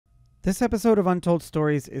This episode of Untold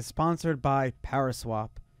Stories is sponsored by Paraswap.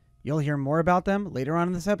 You'll hear more about them later on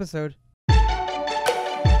in this episode.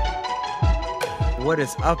 What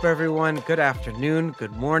is up, everyone? Good afternoon,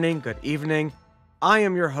 good morning, good evening. I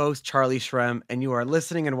am your host, Charlie Shrem, and you are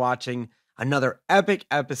listening and watching another epic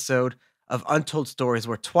episode of Untold Stories,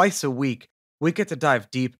 where twice a week we get to dive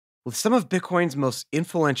deep with some of Bitcoin's most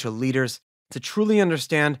influential leaders to truly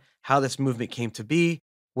understand how this movement came to be,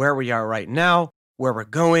 where we are right now, where we're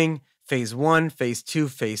going, phase 1, phase 2,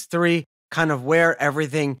 phase 3, kind of where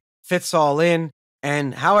everything fits all in,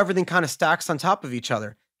 and how everything kind of stacks on top of each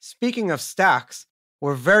other. Speaking of stacks,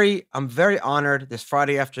 I'm very honored this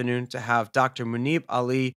Friday afternoon to have Dr. Muneeb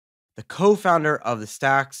Ali, the co-founder of the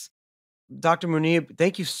Stacks. Dr. Muneeb,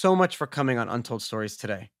 thank you so much for coming on Untold Stories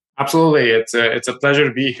today. Absolutely. It's a pleasure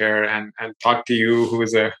to be here and talk to you, who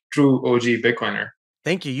is a true OG Bitcoiner.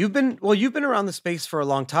 Thank you. You've been around the space for a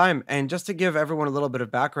long time. And just to give everyone a little bit of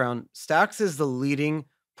background, Stacks is the leading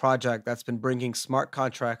project that's been bringing smart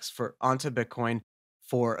contracts onto Bitcoin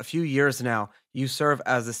for a few years now. You serve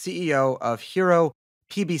as the CEO of Hiro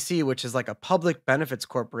PBC, which is like a public benefits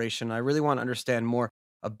corporation. I really want to understand more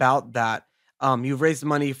about that. You've raised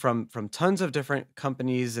money from tons of different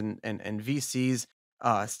companies and VCs.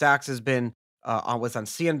 Stacks was on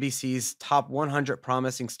CNBC's top 100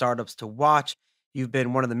 promising startups to watch. You've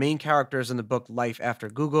been one of the main characters in the book Life After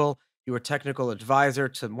Google. You were technical advisor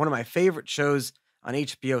to one of my favorite shows on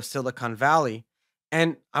HBO, Silicon Valley.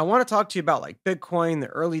 And I want to talk to you about like Bitcoin, the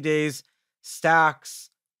early days, Stacks,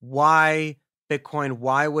 why Bitcoin,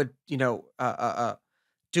 why would,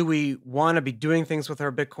 do we want to be doing things with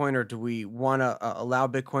our Bitcoin, or do we want to allow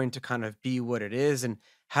Bitcoin to kind of be what it is? And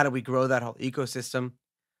how do we grow that whole ecosystem?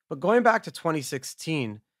 But going back to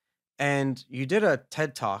 2016, and you did a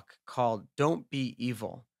TED Talk called Don't Be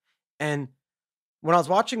Evil. And when I was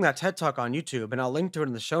watching that TED Talk on YouTube, and I'll link to it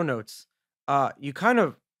in the show notes, you kind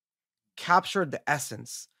of captured the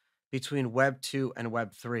essence between Web 2 and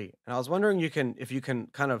Web 3. And I was wondering if you can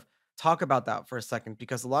kind of talk about that for a second,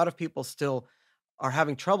 because a lot of people still are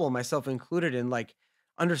having trouble, myself included, in like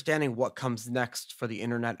understanding what comes next for the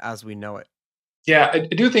internet as we know it. Yeah, I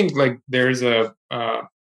do think like there's a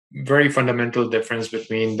very fundamental difference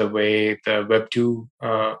between the way the Web2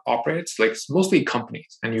 operates. Like it's mostly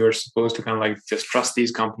companies, and you're supposed to kind of like just trust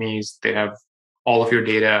these companies. They have all of your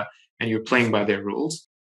data, and you're playing by their rules,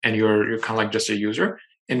 and you're kind of like just a user.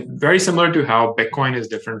 And very similar to how Bitcoin is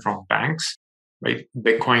different from banks, right?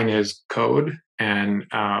 Bitcoin is code, and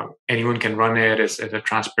anyone can run it. It's a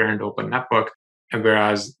transparent, open network. And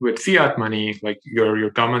whereas with fiat money, like your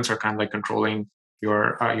governments are kind of like controlling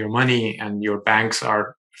your money, and your banks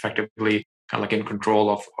are effectively kind of like in control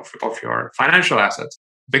of your financial assets.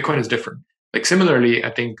 Bitcoin is different. Like similarly, I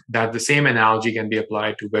think that the same analogy can be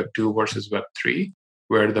applied to Web 2 versus Web 3,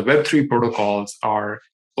 where the Web 3 protocols are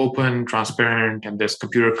open, transparent, and there's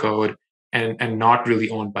computer code, and not really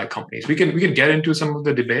owned by companies. We can get into some of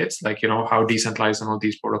the debates, like how decentralized some of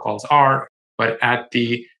these protocols are, but at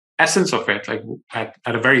the essence of it, like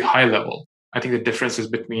at a very high level, I think the difference is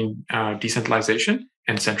between decentralization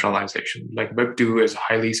and centralization. Like Web 2 is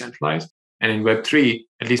highly centralized, and in Web 3,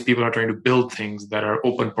 at least people are trying to build things that are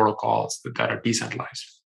open protocols that are decentralized.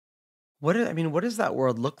 What does that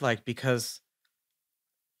world look like? Because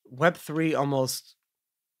Web 3, almost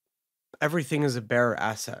everything is a bearer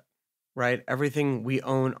asset, right? Everything we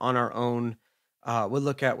own on our own. We'll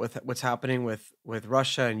look at with what's happening with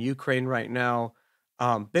Russia and Ukraine right now.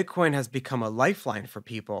 Bitcoin has become a lifeline for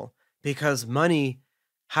people because money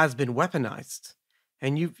has been weaponized.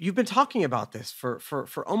 And you've been talking about this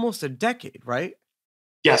for almost a decade, right?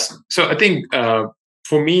 Yes. So I think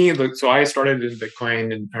for me, so I started in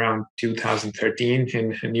Bitcoin in around 2013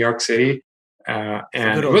 in New York City, and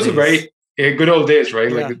it was a very good old days, right?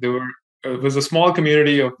 Yeah. Like it was a small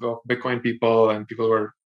community of Bitcoin people, and people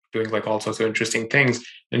were doing like all sorts of interesting things.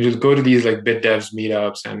 And you'd go to these like BitDevs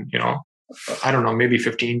meetups, and I don't know, maybe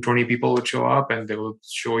 15, 20 people would show up, and they would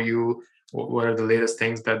show you what are the latest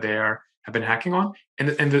things that have been hacking on. And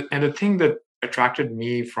the thing that attracted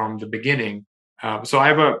me from the beginning. So I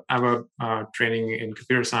have a training in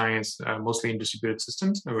computer science, mostly in distributed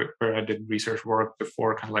systems, where I did research work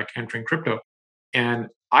before kind of like entering crypto. And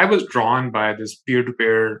I was drawn by this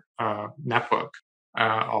peer-to-peer network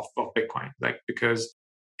of Bitcoin, like because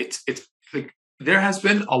it's like there has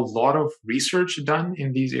been a lot of research done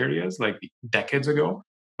in these areas like decades ago,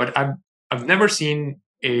 but I've never seen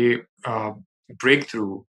a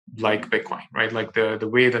breakthrough like Bitcoin, right? Like the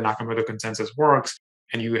way the Nakamoto consensus works,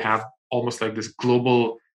 and you have almost like this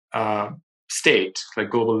global state, like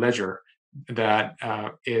global ledger, that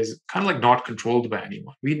is kind of like not controlled by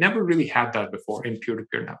anyone. We never really had that before in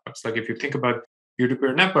peer-to-peer networks. Like if you think about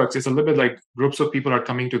peer-to-peer networks, it's a little bit like groups of people are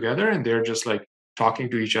coming together and they're just like talking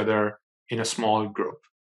to each other in a small group.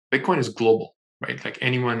 Bitcoin is global, right? Like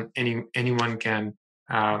anyone can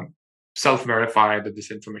self-verify that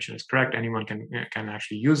this information is correct. Anyone can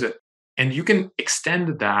actually use it, and you can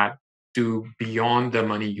extend that to beyond the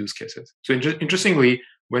money use cases. So interestingly,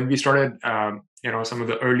 when we started, some of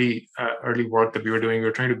the early work that we were doing, we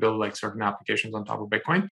were trying to build like certain applications on top of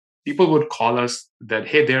Bitcoin. People would call us that,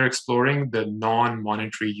 hey, they're exploring the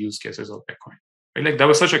non-monetary use cases of Bitcoin. Right? Like that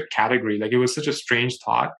was such a category. Like it was such a strange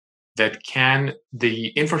thought that can the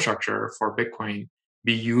infrastructure for Bitcoin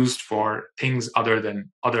be used for things other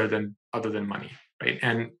than money, right?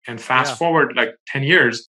 And fast forward like 10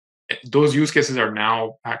 years, those use cases are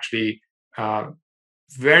now actually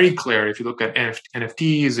very clear. If you look at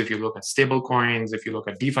NFTs, if you look at stable coins, if you look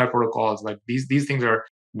at DeFi protocols, like these things are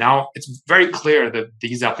now, it's very clear that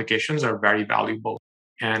these applications are very valuable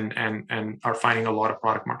and are finding a lot of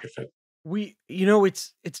product market fit.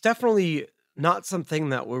 It's definitely not something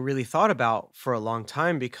that we really thought about for a long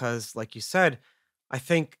time because, like you said, I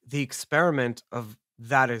think the experiment of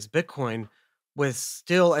that is Bitcoin was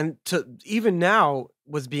still, and to even now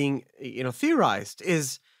was being, theorized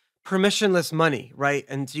is permissionless money, right?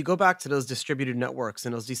 And so you go back to those distributed networks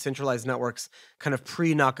and those decentralized networks, kind of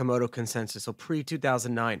pre-Nakamoto consensus, so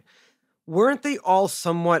pre-2009. Weren't they all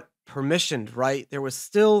somewhat permissioned, right? There was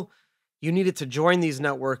still, you needed to join these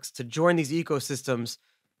networks, to join these ecosystems,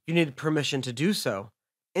 you needed permission to do so.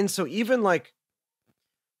 And so even like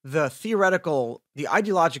the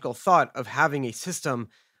ideological thought of having a system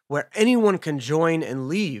where anyone can join and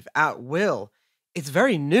leave at will, it's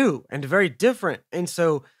very new and very different. And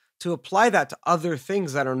so to apply that to other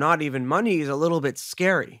things that are not even money is a little bit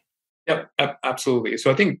scary. Yeah, absolutely.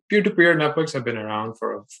 So I think peer-to-peer networks have been around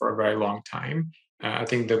for a very long time. I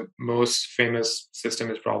think the most famous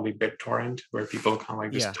system is probably BitTorrent, where people kind of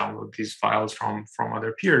like just download these files from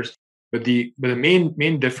other peers. But the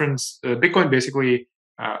main difference, Bitcoin basically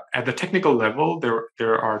at the technical level,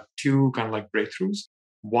 there are two kind of like breakthroughs.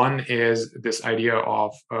 One is this idea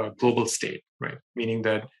of a global state, right? Meaning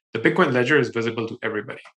that the Bitcoin ledger is visible to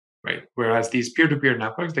everybody, right? Whereas these peer-to-peer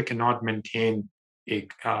networks, they cannot maintain a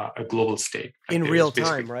global state in real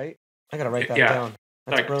time, right? I gotta write that down.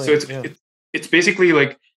 That's brilliant. So it's basically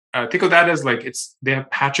like think of that as like they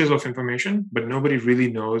have patches of information, but nobody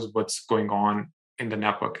really knows what's going on in the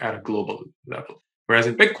network at a global level. Whereas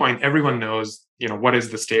in Bitcoin, everyone knows what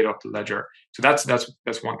is the state of the ledger. So that's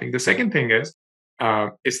one thing. The second thing is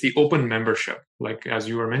it's the open membership. Like as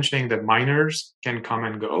you were mentioning, that miners can come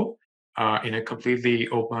and go in a completely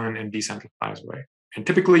open and decentralized way. And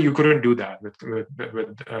typically, you couldn't do that with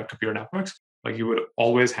computer networks. Like you would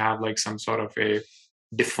always have like some sort of a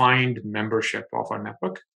defined membership of our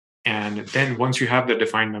network, and then once you have the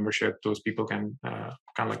defined membership, those people can kind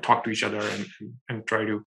of like talk to each other and try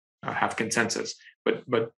to have consensus. But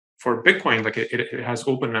for Bitcoin, like it has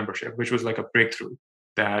open membership, which was like a breakthrough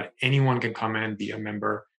that anyone can come in, be a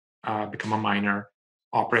member, become a miner,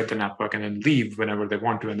 operate the network, and then leave whenever they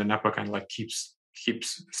want to, and the network kind of like keeps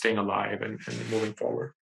staying alive and moving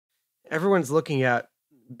forward. Everyone's looking at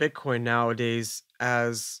Bitcoin nowadays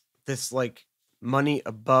as this like money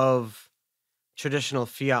above traditional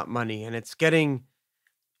fiat money, and it's getting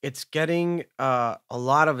a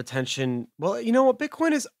lot of attention. Well, you know what?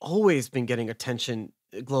 Bitcoin has always been getting attention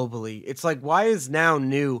globally. It's like, why is now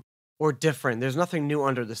new or different? There's nothing new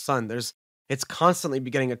under the sun. It's constantly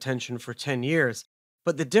been getting attention for 10 years.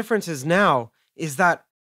 But the difference is now is that,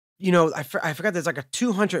 I forgot there's like a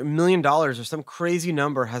 $200 million or some crazy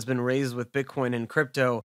number has been raised with Bitcoin and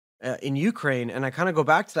crypto in Ukraine. And I kind of go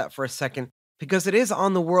back to that for a second because it is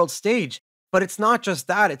on the world stage. But it's not just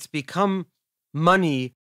that. It's become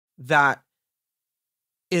money that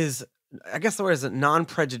is, I guess the word is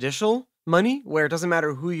non-prejudicial money, where it doesn't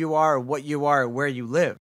matter who you are, or what you are, or where you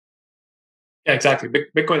live. Yeah, exactly.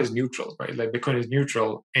 Bitcoin is neutral, right? Like Bitcoin is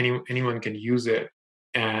neutral. Anyone can use it,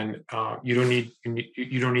 and you don't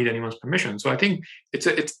need anyone's permission. So I think it's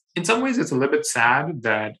in some ways it's a little bit sad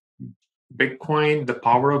that Bitcoin, the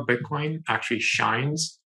power of Bitcoin, actually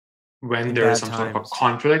shines when In there is bad some sort of a times.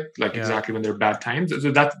 conflict, like Yeah. exactly when there are bad times.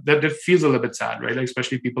 So that feels a little bit sad, right? Like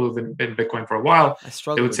especially people who've been in Bitcoin for a while, I they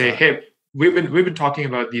struggle would with say, that. "Hey, we've been talking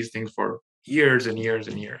about these things for years and years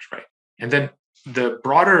and years, right?" And then the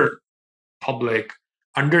broader public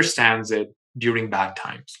understands it during bad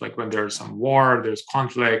times, like when there's some war, there's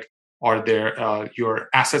conflict, or your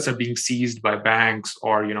assets are being seized by banks,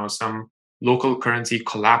 or some local currency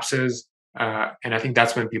collapses. And I think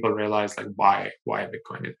that's when people realize like why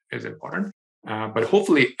Bitcoin is important. But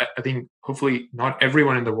hopefully, I think hopefully not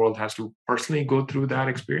everyone in the world has to personally go through that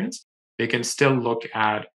experience. They can still look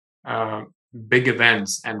at uh, big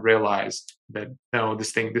events and realize that no,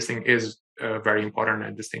 this thing is very important,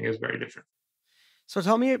 and this thing is very different. So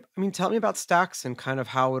tell me about Stacks and kind of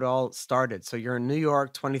how it all started. So you're in New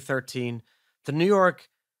York, 2013. The New York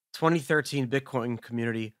 2013 Bitcoin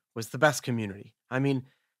community was the best community. I mean,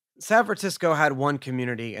 San Francisco had one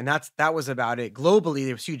community, and that was about it. Globally,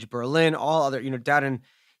 there was huge Berlin, all other, down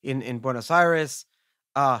in Buenos Aires.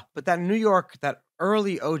 But that New York, that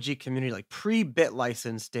early OG community, like pre-bit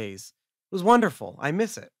license days, was wonderful. I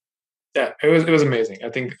miss it. Yeah, it was amazing. I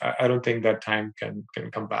think I don't think that time can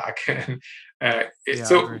come back. And Yeah, I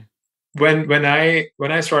so agree. when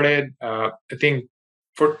I started, I think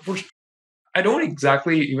for I don't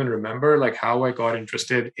exactly even remember like how I got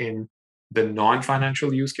interested in the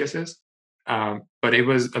non-financial use cases. But it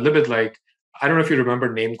was a little bit like I don't know if you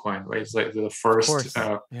remember Namecoin, right? It's like the Of first course.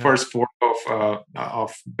 Yeah. first fork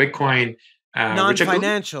of Bitcoin, which I believe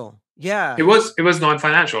Non-financial. it Yeah. was it was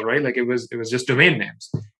non-financial, right? Like it was just domain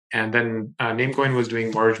names, and then Namecoin was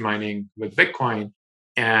doing merge mining with Bitcoin,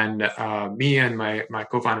 and me and my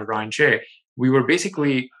co-founder Ryan Che, we were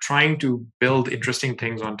basically trying to build interesting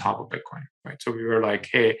things on top of Bitcoin, right? So we were like,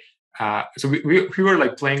 hey, so we were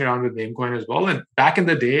like playing around with Namecoin as well. And back in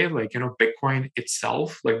the day, like Bitcoin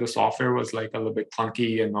itself, like the software was like a little bit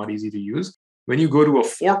clunky and not easy to use. When you go to a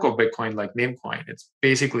fork of Bitcoin like Namecoin, it's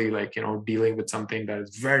basically like dealing with something that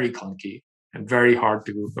is very clunky and very hard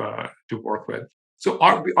to work with. So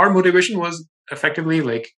our motivation was effectively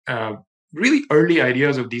like really early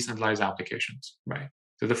ideas of decentralized applications, right?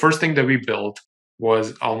 So the first thing that we built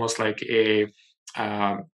was almost like a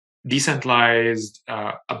um, decentralized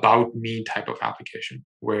about me type of application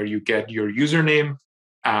where you get your username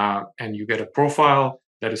and you get a profile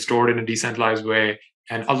that is stored in a decentralized way,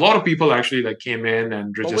 and a lot of people actually like came in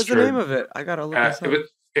and What was the name registered. of it? I gotta look Uh, this it up. was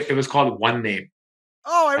it was called One Name.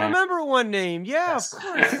 Oh, I Uh, remember one name. Yeah, of yes.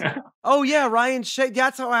 course. Yeah, Oh yeah, Ryan Shea.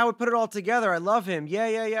 That's how I would put it all together. I love him. Yeah,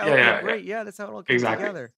 yeah, yeah. Okay, yeah, yeah. great. Yeah, that's how it all came Exactly.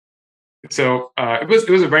 together. So it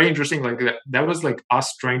was a very interesting like that was like us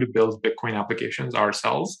trying to build Bitcoin applications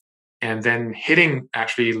ourselves and then hitting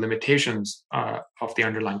actually limitations of the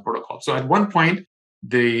underlying protocol. So at one point,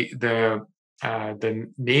 the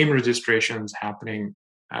name registrations happening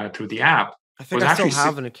through the app I think was I still actually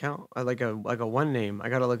have an account. Like a one name. I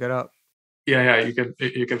gotta look it up. yeah, yeah,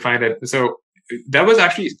 you can find it. So that was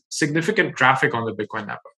actually significant traffic on the Bitcoin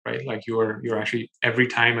network, right? Like you're actually every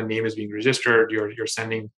time a name is being registered, you're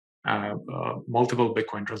sending multiple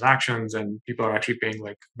Bitcoin transactions, and people are actually paying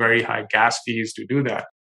like very high gas fees to do that.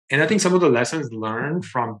 And I think some of the lessons learned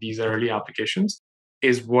from these early applications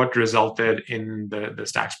is what resulted in the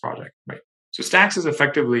Stacks project, right? So Stacks is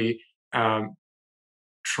effectively um,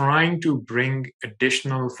 trying to bring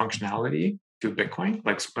additional functionality to Bitcoin,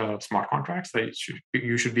 like smart contracts, that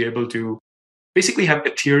you should be able to basically have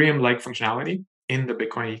Ethereum-like functionality in the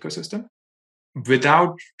Bitcoin ecosystem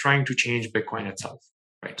without trying to change Bitcoin itself.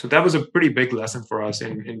 Right. So that was a pretty big lesson for us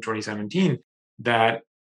in 2017 that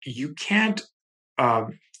you can't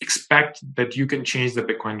expect that you can change the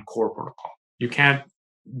Bitcoin core protocol. You can't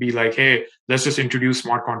be like, hey, let's just introduce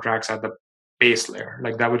smart contracts at the base layer.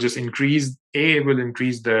 Like that would just increase, it will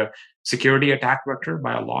increase the security attack vector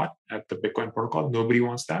by a lot at the Bitcoin protocol. Nobody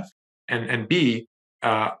wants that. And B,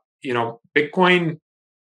 uh, Bitcoin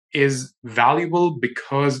is valuable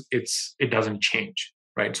because it doesn't change,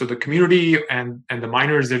 right? So the community and the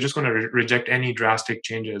miners, they're just going to reject any drastic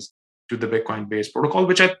changes to the Bitcoin based protocol,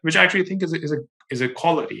 which I actually think is a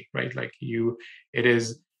quality, right? Like it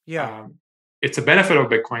is Yeah. um, it's a benefit of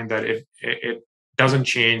Bitcoin that it doesn't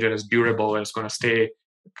change and is durable and it's going to stay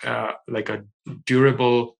like a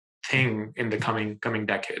durable thing in the coming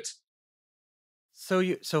decades.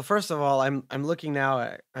 So first of all, I'm looking now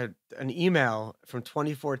at an email from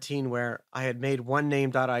 2014 where I had made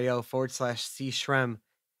onename.io/C Shrem,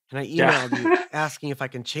 and I Yeah. emailed you asking if I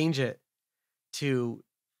can change it to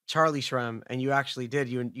Charlie Shrem, and you actually did.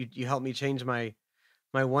 You helped me change my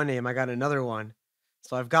one name. I got another one.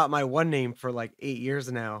 So I've got my one name for like 8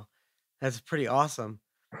 years now. That's pretty awesome.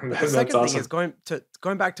 But the That's second thing is awesome.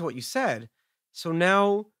 going back to what you said. So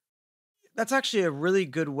now that's actually a really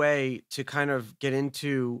good way to kind of get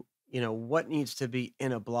into, what needs to be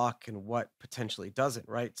in a block and what potentially doesn't,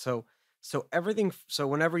 right? So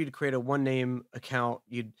whenever you'd create a one name account,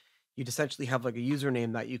 you'd essentially have like a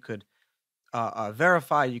username that you could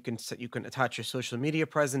verify. You can attach your social media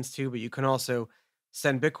presence to, but you can also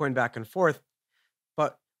send Bitcoin back and forth.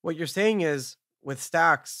 But what you're saying is with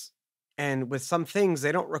Stacks, And with some things,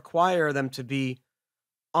 they don't require them to be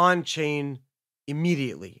on chain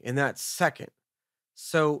immediately in that second.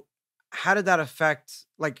 So, how did that affect,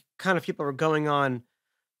 like, kind of people are going on,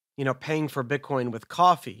 paying for Bitcoin with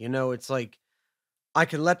coffee? It's like I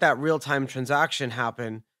can let that real time transaction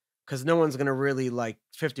happen because no one's going to really like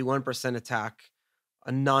 51% attack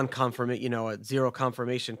a a zero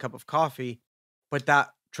confirmation cup of coffee, but that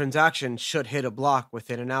transaction should hit a block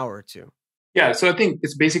within an hour or two. Yeah, so I think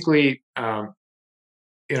it's basically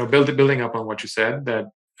building up on what you said. That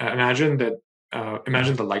imagine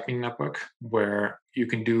the Lightning Network where you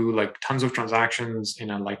can do like tons of transactions in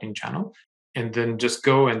a Lightning channel, and then just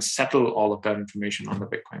go and settle all of that information on the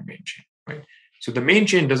Bitcoin main chain, right? So the main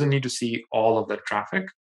chain doesn't need to see all of that traffic;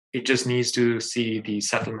 it just needs to see the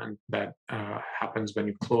settlement that happens when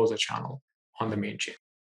you close a channel on the main chain.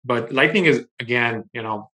 But Lightning is again,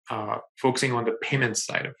 focusing on the payment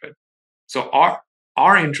side of it. So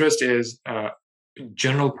our interest is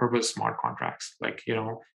general purpose smart contracts, like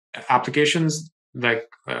applications like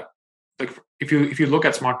if you look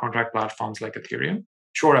at smart contract platforms like Ethereum.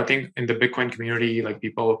 Sure, I think in the Bitcoin community, like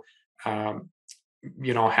people um,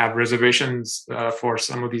 have reservations for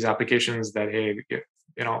some of these applications. That hey,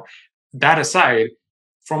 that aside,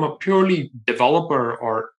 from a purely developer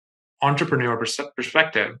or entrepreneur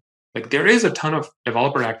perspective, like there is a ton of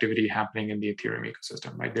developer activity happening in the Ethereum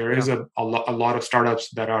ecosystem, right? There is Yeah. a lot of startups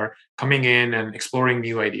that are coming in and exploring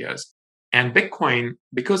new ideas. And Bitcoin,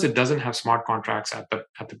 because it doesn't have smart contracts at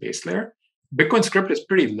the base layer, Bitcoin script is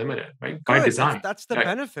pretty limited, right? By Good. That's design. that's the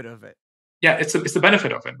benefit of it. Yeah, it's the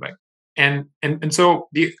benefit of it, right? And so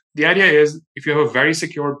the idea is, if you have a very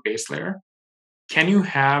secure base layer, can you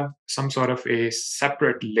have some sort of a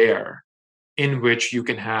separate layer in which you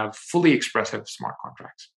can have fully expressive smart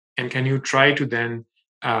contracts? And can you try to then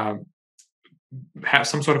um, have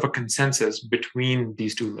some sort of a consensus between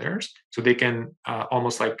these two layers so they can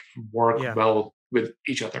almost like work Yeah. well with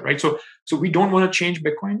each other, right? So we don't want to change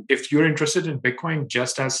Bitcoin. If you're interested in Bitcoin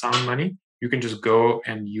just as sound money, you can just go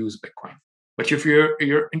and use Bitcoin. But if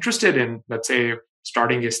you're interested in, let's say,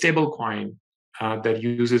 starting a stable coin that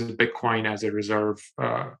uses Bitcoin as a reserve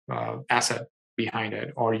asset behind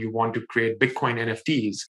it, or you want to create Bitcoin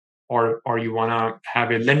NFTs, or you want to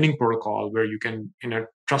have a lending protocol where you can, in a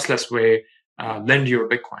trustless way, lend your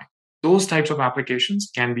Bitcoin. Those types of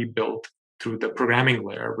applications can be built through the programming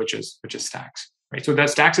layer, which is Stacks, right? So that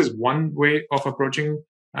Stacks is one way of approaching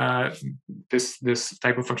uh, this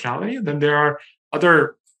type of functionality. Then there are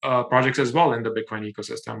other projects as well in the Bitcoin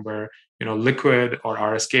ecosystem where Liquid or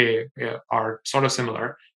RSK are sort of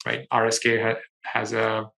similar, right? RSK has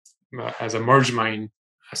a merge mine,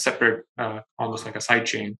 a separate, almost like a side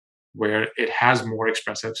chain, where it has more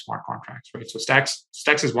expressive smart contracts, right? So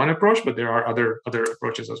Stacks is one approach, but there are other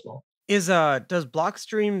approaches as well. Does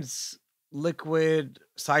Blockstream's liquid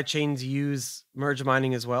sidechains use merge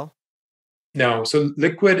mining as well? No, so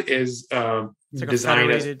Liquid is It's like a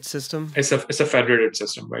designed as federated system. it's a federated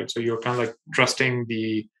system, right? So you're kind of like trusting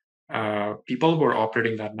the people who are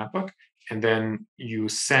operating that network, and then you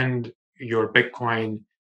send your Bitcoin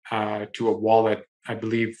to a wallet. I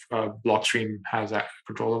believe Blockstream has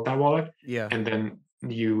control of that wallet, Yeah. and then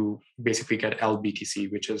you basically get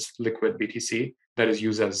LBTC, which is liquid BTC, that is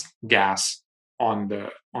used as gas on the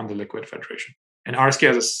Liquid Federation. And RSK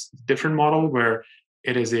has a different model where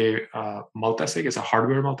it is a multisig. It's a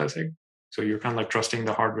hardware multisig. So you're kind of like trusting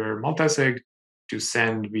the hardware multisig to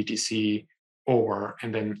send BTC over,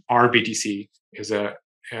 and then our BTC is the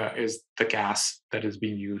gas that is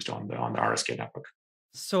being used on the RSK network.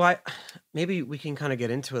 So I maybe we can kind of get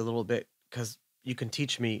into it a little bit because you can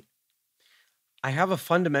teach me. I have a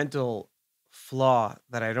fundamental flaw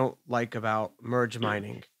that I don't like about merge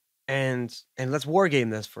mining. And let's war game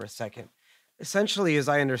this for a second. Essentially, as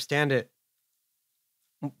I understand it,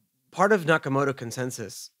 part of Nakamoto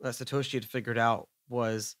consensus that Satoshi had figured out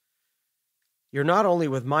was you're not only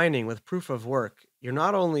with mining, with proof of work, you're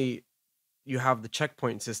not only you have the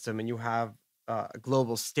checkpoint system and you have a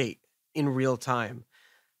global state in real time,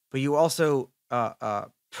 but you also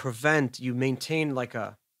you maintain like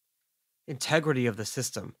a integrity of the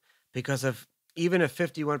system. Because if even if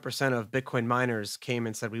 51% of Bitcoin miners came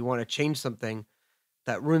and said we want to change something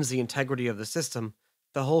that ruins the integrity of the system,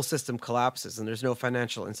 the whole system collapses and there's no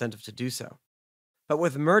financial incentive to do so. But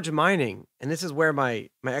with merge mining, and this is where my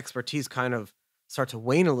expertise kind of start to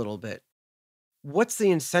wane a little bit, what's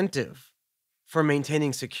the incentive for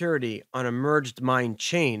maintaining security on a merged mine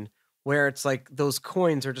chain where it's like those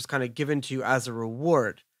coins are just kind of given to you as a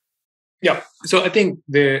reward? Yeah. So I think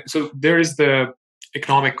there is the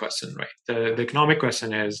economic question, right? The economic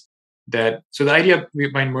question is that, so the idea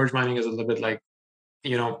behind merge mining is a little bit like,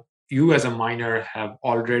 you as a miner have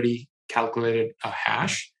already calculated a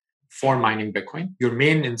hash for mining Bitcoin. Your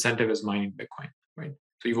main incentive is mining Bitcoin, right?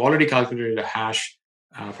 So you've already calculated a hash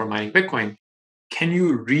for mining Bitcoin. Can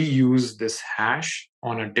you reuse this hash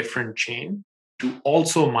on a different chain to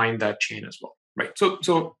also mine that chain as well, right?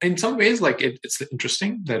 So in some ways, like it's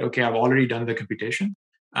interesting that, okay, I've already done the computation,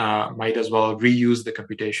 might as well reuse the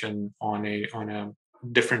computation on a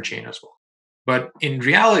different chain as well. But in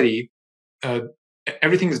reality, uh,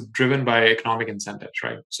 everything is driven by economic incentives,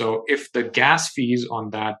 right? So if the gas fees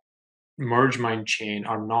on that merge mine chain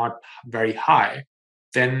are not very high,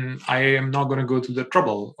 then I am not going to go through the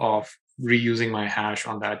trouble of reusing my hash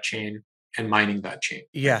on that chain and mining that chain, right?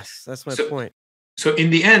 Yes, that's my So, point. so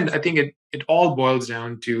in the end, I think it all boils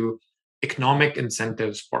down to economic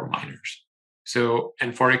incentives for miners. So,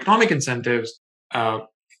 and for economic incentives,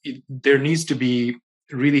 there needs to be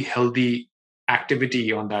really healthy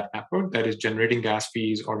activity on that network that is generating gas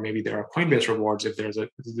fees, or maybe there are Coinbase rewards if there's a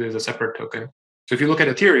separate token. So if you look at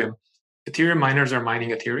Ethereum miners are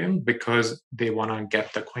mining Ethereum because they want to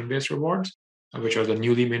get the Coinbase rewards, which are the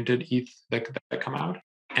newly minted ETH that come out.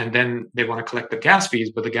 And then they want to collect the gas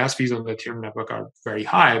fees, but the gas fees on the Ethereum network are very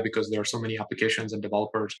high because there are so many applications and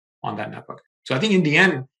developers on that network. So I think in the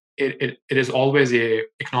end, it is always a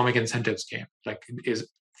economic incentives game, like is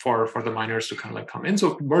for the miners to kind of like come in.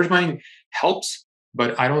 So merge mining helps,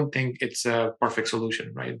 but I don't think it's a perfect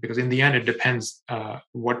solution, right? Because in the end, it depends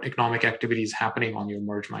what economic activity is happening on your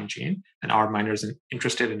merge mine chain, and are miners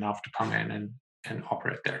interested enough to come in and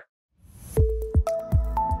operate there.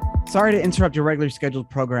 Sorry to interrupt your regularly scheduled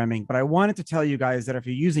programming, but I wanted to tell you guys that if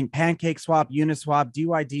you're using PancakeSwap, Uniswap,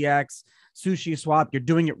 DYDX, SushiSwap, you're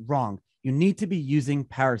doing it wrong. You need to be using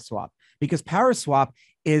PowerSwap, because PowerSwap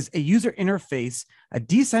is a user interface, a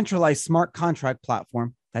decentralized smart contract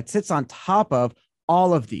platform that sits on top of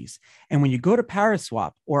all of these. And when you go to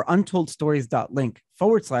PowerSwap or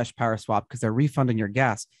untoldstories.link/PowerSwap, because they're refunding your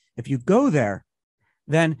gas, if you go there,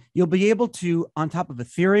 then you'll be able to, on top of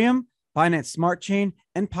Ethereum, Binance Smart Chain,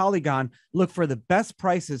 and Polygon, look for the best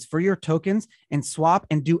prices for your tokens and swap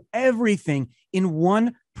and do everything in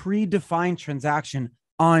one predefined transaction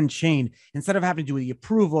on chain. Instead of having to do the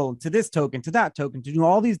approval to this token, to that token, to do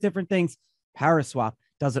all these different things, PowerSwap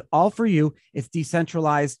does it all for you. It's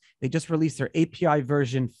decentralized. They just released their API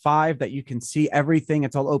version 5 that you can see everything.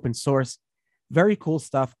 It's all open source. Very cool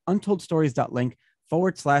stuff.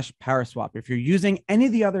 untoldstories.link/PowerSwap. If you're using any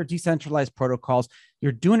of the other decentralized protocols,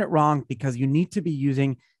 you're doing it wrong, because you need to be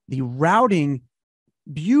using the routing,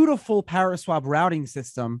 beautiful PowerSwap routing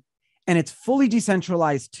system, and it's fully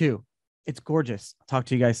decentralized too. It's gorgeous. Talk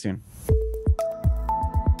to you guys soon.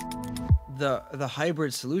 The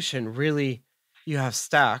hybrid solution, really, you have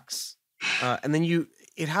stacks, and then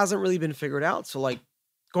it hasn't really been figured out. So like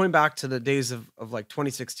going back to the days of like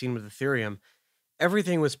 2016 with Ethereum,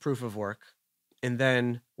 everything was proof of work, and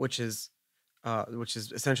then which is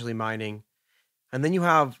essentially mining. And then you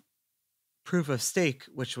have proof of stake,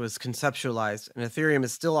 which was conceptualized, and Ethereum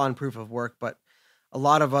is still on proof of work, but a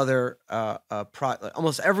lot of other,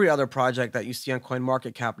 almost every other project that you see on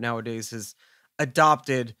CoinMarketCap nowadays has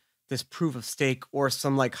adopted this proof of stake or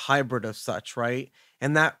some like hybrid of such, right?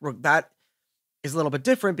 And that is a little bit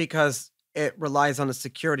different because it relies on the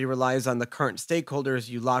security, relies on the current stakeholders.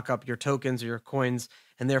 You lock up your tokens or your coins,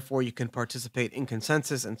 and therefore you can participate in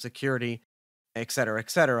consensus and security, et cetera, et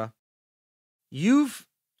cetera. You've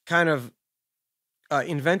kind of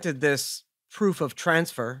invented this proof of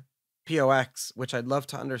transfer, POX, which I'd love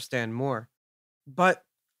to understand more. But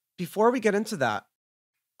before we get into that,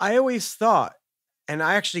 I always thought, and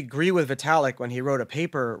I actually agree with Vitalik when he wrote a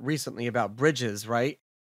paper recently about bridges, right?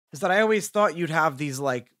 Is that I always thought you'd have these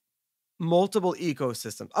like multiple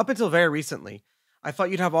ecosystems. Up until very recently, I thought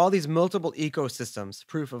you'd have all these multiple ecosystems: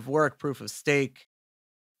 proof of work, proof of stake,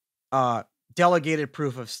 delegated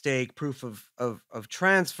proof of stake, proof of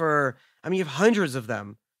transfer. I mean, you have hundreds of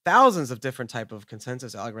them, thousands of different type of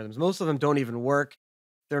consensus algorithms. Most of them don't even work.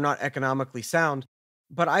 They're not economically sound.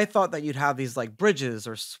 But I thought that you'd have these like bridges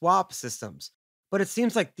or swap systems. But it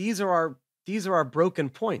seems like these are our broken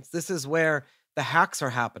points. This is where the hacks are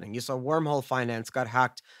happening. You saw Wormhole Finance got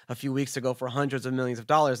hacked a few weeks ago for hundreds of millions of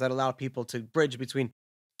dollars that allowed people to bridge between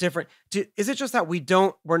different. Is it just that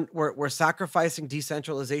we're sacrificing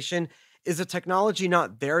decentralization? Is the technology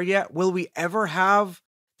not there yet? Will we ever have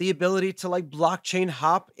the ability to like blockchain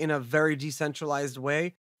hop in a very decentralized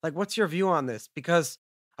way? Like, what's your view on this? Because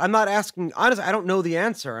I'm not asking, honestly, I don't know the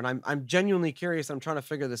answer, and I'm genuinely curious. I'm trying to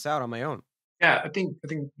figure this out on my own. Yeah, I think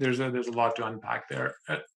there's a lot to unpack there.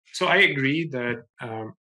 So I agree that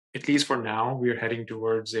at least for now we are heading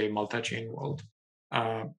towards a multi-chain world.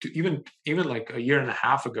 to even like a year and a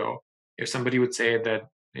half ago, if somebody would say that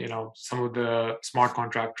some of the smart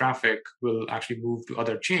contract traffic will actually move to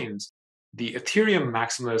other chains, the Ethereum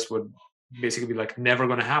maximalist would basically be like, never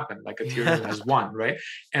going to happen. Like Ethereum has won, right?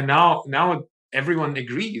 And now everyone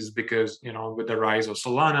agrees because with the rise of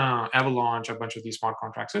Solana, Avalanche, a bunch of these smart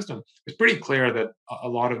contract systems, it's pretty clear that a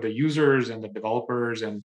lot of the users and the developers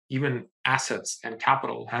and even assets and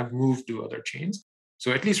capital have moved to other chains.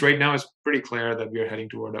 So at least right now, it's pretty clear that we are heading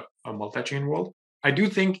toward a multi-chain world. I do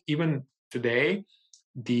think even today,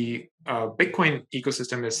 the Bitcoin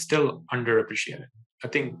ecosystem is still underappreciated. I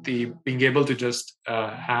think being able to just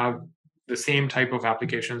have the same type of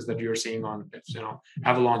applications that you're seeing on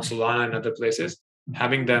Avalanche, Solana, and other places,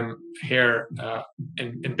 having them here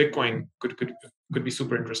in Bitcoin could be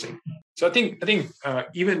super interesting. So I think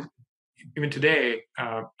even today,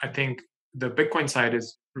 I think the Bitcoin side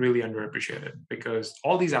is really underappreciated because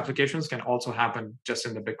all these applications can also happen just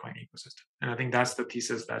in the Bitcoin ecosystem. And I think that's the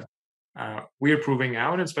thesis that we're proving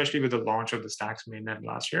out, especially with the launch of the Stacks mainnet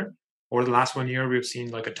last year. Over the last 1 year, we've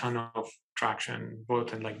seen like a ton of traction,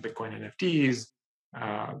 both in like Bitcoin NFTs,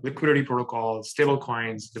 liquidity protocols, stable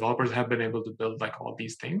coins. Developers have been able to build like all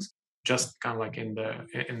these things just kind of like in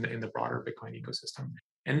the broader Bitcoin ecosystem.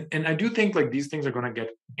 And I do think like these things are going to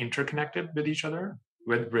get interconnected with each other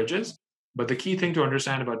with bridges. But the key thing to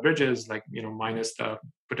understand about bridges, like minus the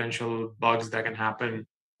potential bugs that can happen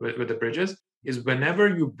with the bridges, is whenever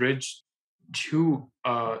you bridge to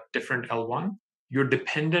a different L1, you're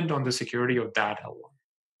dependent on the security of that L1.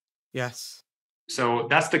 Yes. So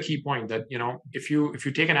that's the key point, that if you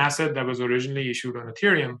take an asset that was originally issued on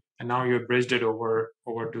Ethereum and now you've bridged it over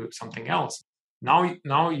to something else,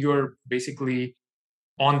 now you're basically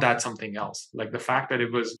on that something else. Like the fact that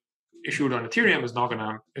it was issued on Ethereum is not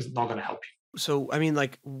gonna help you. So I mean,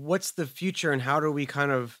 like, what's the future, and how do we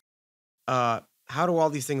kind of how do all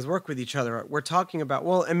these things work with each other? We're talking about,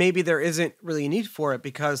 well, and maybe there isn't really a need for it,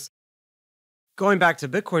 because going back to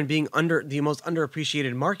Bitcoin being under the most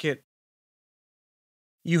underappreciated market,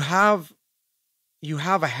 you have a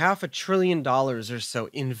 $500 billion or so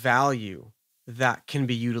in value that can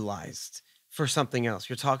be utilized for something else.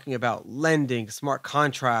 You're talking about lending, smart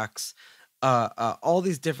contracts, all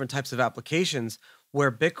these different types of applications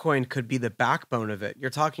where Bitcoin could be the backbone of it. You're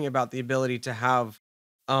talking about the ability to have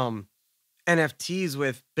NFTs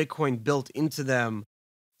with Bitcoin built into them.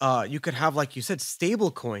 You could have, like you said,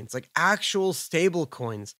 stable coins, like actual stable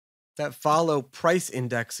coins that follow price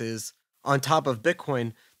indexes on top of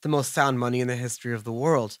Bitcoin, the most sound money in the history of the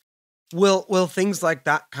world. Will things like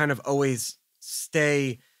that kind of always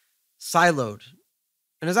stay siloed?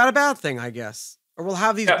 And is that a bad thing, I guess? Or we'll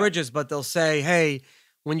have these bridges, but they'll say, hey,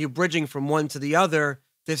 when you're bridging from one to the other,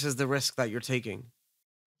 this is the risk that you're taking.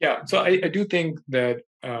 Yeah, so I do think that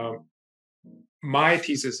my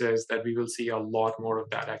thesis is that we will see a lot more of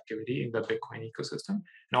that activity in the Bitcoin ecosystem.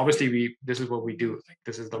 And obviously, this is what we do. Like,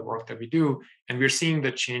 this is the work that we do, and we're seeing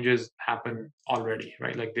the changes happen already,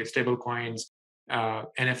 right? Like the stable coins,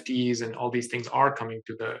 NFTs, and all these things are coming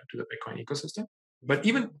to the Bitcoin ecosystem. But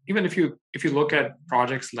even if you look at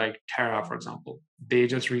projects like Terra, for example, they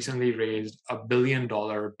just recently raised $1 billion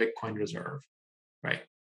Bitcoin reserve, right?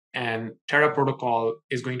 And Terra protocol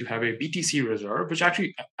is going to have a BTC reserve, which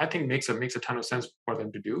actually I think makes a ton of sense for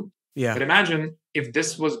them to do. Yeah. But imagine if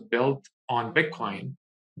this was built on Bitcoin,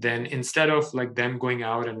 then instead of like them going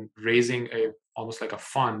out and raising almost like a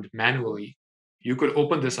fund manually, you could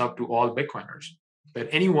open this up to all Bitcoiners. That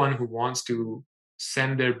anyone who wants to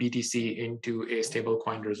send their BTC into a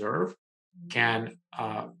stablecoin reserve can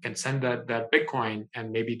send that Bitcoin,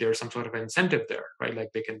 and maybe there's some sort of incentive there, right? Like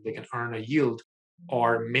they can earn a yield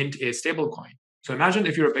or mint a stablecoin. So imagine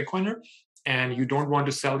if you're a Bitcoiner and you don't want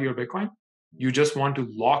to sell your Bitcoin, you just want to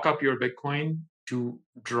lock up your Bitcoin to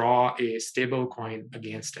draw a stablecoin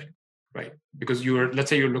against it, right? Because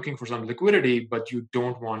let's say you're looking for some liquidity, but you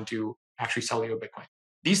don't want to actually sell your Bitcoin.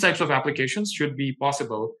 These types of applications should be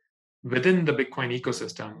possible within the Bitcoin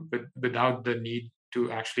ecosystem, without the need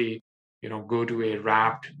to actually go to a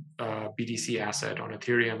wrapped BTC asset on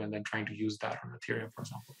Ethereum and then trying to use that on Ethereum, for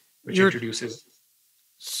example, which introduces.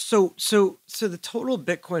 So the total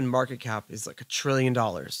Bitcoin market cap is like $1 trillion.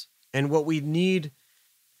 And what we need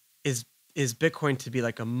is Bitcoin to be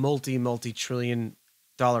like a multi-trillion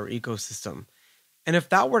dollar ecosystem. And if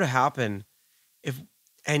that were to happen,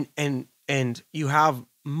 and you have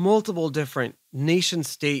multiple different nation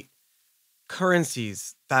state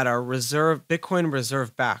currencies that are Bitcoin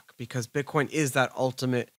reserve back, because Bitcoin is that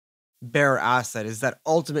ultimate bearer asset, is that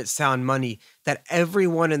ultimate sound money that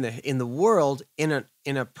everyone in the world in a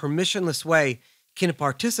permissionless way can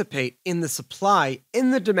participate in the supply,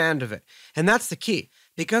 in the demand of it. And that's the key,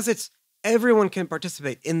 because it's everyone can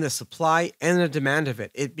participate in the supply and the demand of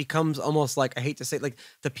it. It becomes almost like, I hate to say it, like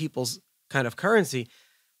the people's kind of currency.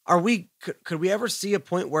 Could we ever see a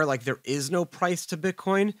point where like there is no price to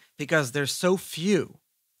Bitcoin because there's so few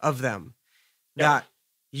of them that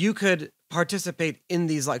you could participate in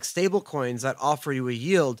these like stable coins that offer you a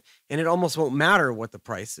yield and it almost won't matter what the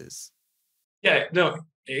price is? Yeah, no,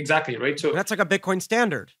 exactly, right. So that's like a Bitcoin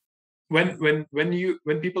standard. When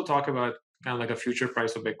people talk about kind of like a future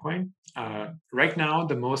price of Bitcoin, right now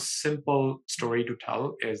the most simple story to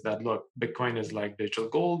tell is that, look, Bitcoin is like digital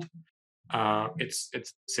gold. It's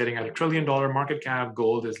sitting at $1 trillion market cap.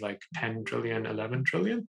 Gold is like 10 trillion, 11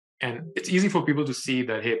 trillion, and it's easy for people to see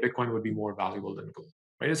that, hey, Bitcoin would be more valuable than gold,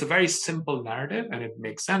 right? It's a very simple narrative, and it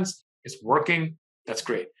makes sense. It's working. That's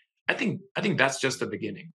great. I think that's just the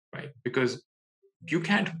beginning, right? Because you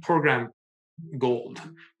can't program gold,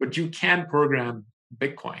 but you can program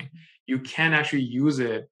Bitcoin. You can actually use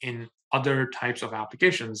it in other types of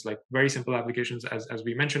applications, like very simple applications, as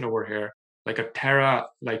we mentioned over here, like a Terra,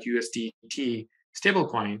 like USDT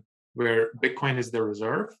stablecoin, where Bitcoin is the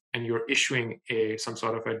reserve and you're issuing some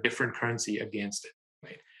sort of a different currency against it,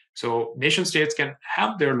 right? So nation states can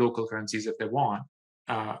have their local currencies if they want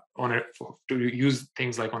to use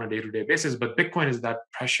things like on a day-to-day basis, but Bitcoin is that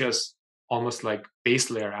precious, almost like base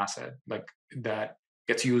layer asset, like that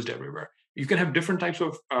gets used everywhere. You can have different types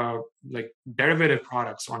of like derivative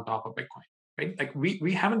products on top of Bitcoin, right? Like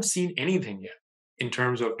we haven't seen anything yet in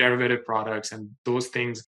terms of derivative products and those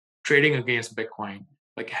things trading against Bitcoin,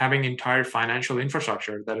 like having entire financial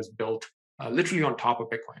infrastructure that is built literally on top of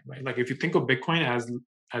Bitcoin, right? Like if you think of Bitcoin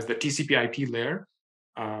as the TCP/IP layer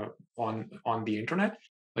on the internet,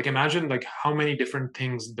 like imagine like how many different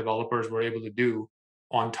things developers were able to do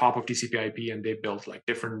on top of TCP/IP, and they built like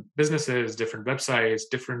different businesses, different websites,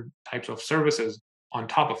 different types of services on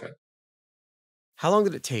top of it. How long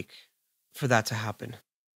did it take for that to happen?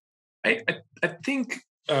 I think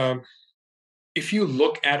if you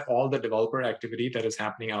look at all the developer activity that is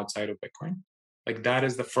happening outside of Bitcoin, like that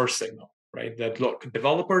is the first signal, right? That look,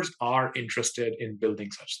 developers are interested in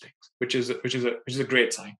building such things, which is a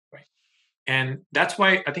great sign, right? And that's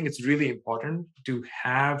why I think it's really important to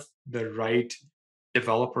have the right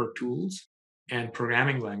developer tools and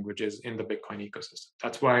programming languages in the Bitcoin ecosystem.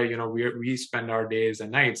 That's why we spend our days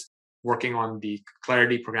and nights working on the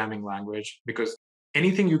Clarity programming language, because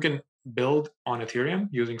anything you can build on Ethereum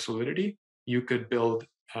using Solidity, you could build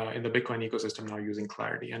in the Bitcoin ecosystem now using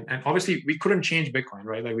Clarity. And obviously we couldn't change Bitcoin,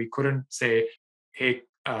 right? Like we couldn't say, hey,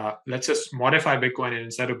 let's just modify Bitcoin and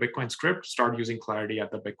instead of Bitcoin script, start using Clarity at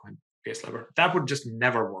the Bitcoin base level. That would just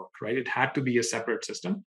never work, right? It had to be a separate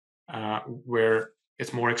system where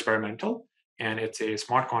it's more experimental and it's a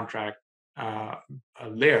smart contract a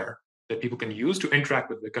layer that people can use to interact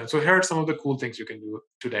with Bitcoin. So here are some of the cool things you can do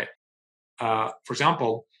today. For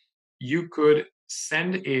example, you could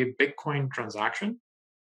send a Bitcoin transaction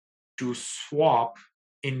to swap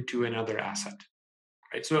into another asset,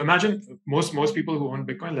 right? So imagine most people who own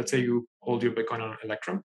Bitcoin, let's say you hold your Bitcoin on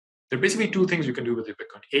Electrum. There are basically two things you can do with your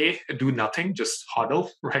Bitcoin. A, do nothing, just hodl,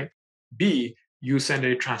 right? B, you send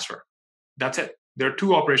a transfer. That's it. There are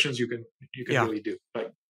two operations you can really do.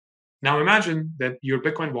 Right? Now imagine that your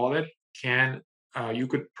Bitcoin wallet you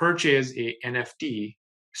could purchase a NFT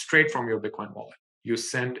straight from your Bitcoin wallet. You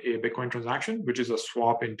send a Bitcoin transaction, which is a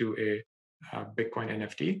swap into a Bitcoin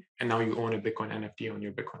NFT, and now you own a Bitcoin NFT on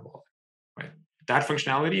your Bitcoin wallet. Right? That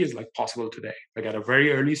functionality is like possible today, like at a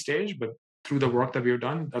very early stage, but through the work that we've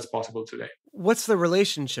done, that's possible today. What's the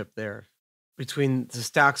relationship there between the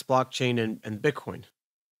Stacks blockchain and Bitcoin?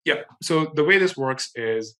 Yeah. So the way this works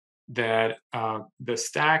is that the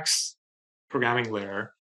Stacks programming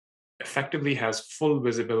layer effectively has full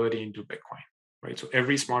visibility into Bitcoin, right? So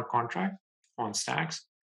every smart contract on Stacks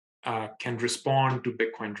can respond to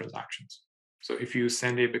Bitcoin transactions. So if you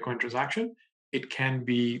send a Bitcoin transaction, it can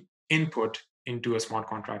be input into a smart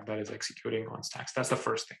contract that is executing on Stacks. That's the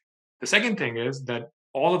first thing. The second thing is that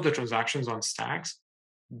all of the transactions on Stacks,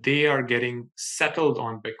 they are getting settled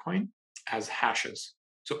on Bitcoin as hashes.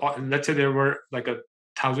 So let's say there were like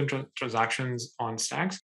 1,000 transactions on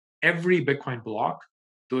Stacks. Every Bitcoin block,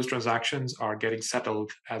 those transactions are getting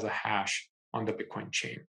settled as a hash on the Bitcoin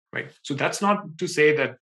chain, right? So that's not to say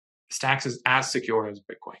that Stacks is as secure as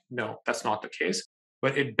Bitcoin. No, that's not the case.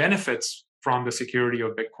 But it benefits from the security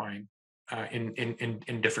of Bitcoin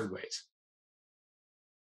in different ways.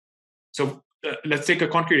 So let's take a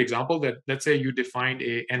concrete example that let's say you defined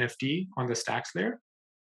a NFT on the Stacks layer.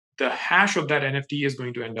 The hash of that NFT is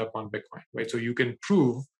going to end up on Bitcoin, right? So you can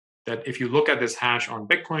prove that if you look at this hash on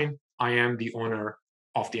Bitcoin, I am the owner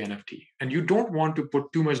of the NFT. And you don't want to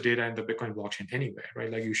put too much data in the Bitcoin blockchain anyway,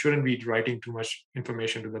 right? Like you shouldn't be writing too much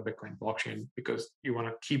information to the Bitcoin blockchain because you want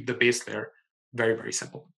to keep the base layer very, very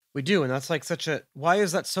simple. We do. And that's like why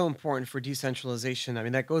is that so important for decentralization? I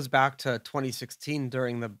mean, that goes back to 2016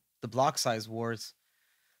 during the block size wars,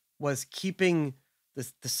 was keeping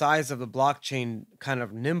the size of the blockchain kind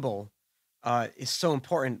of nimble is so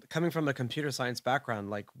important. Coming from a computer science background,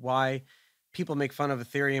 like why people make fun of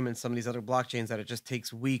Ethereum and some of these other blockchains that it just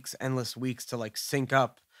takes weeks, endless weeks to like sync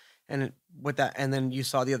up. With that, and then you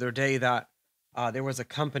saw the other day that there was a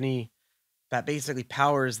company that basically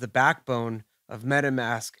powers the backbone of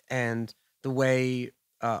MetaMask and the way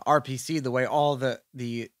RPC, the way all the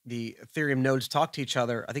Ethereum nodes talk to each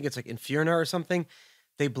other. I think it's like Inferno or something.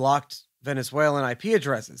 They blocked Venezuelan IP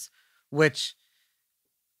addresses, which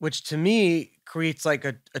to me creates like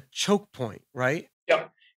a choke point, right? Yeah.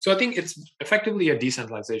 So I think it's effectively a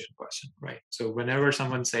decentralization question, right? So whenever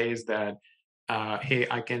someone says that, hey,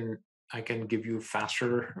 I can give you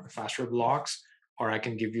faster blocks, or I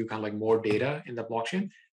can give you kind of like more data in the blockchain,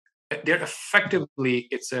 they're effectively,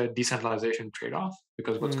 it's a decentralization trade-off,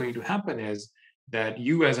 because what's going to happen is that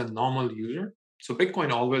you as a normal user, so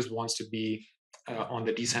Bitcoin always wants to be on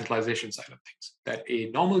the decentralization side of things, that a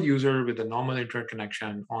normal user with a normal internet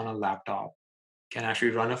connection on a laptop can actually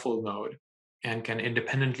run a full node and can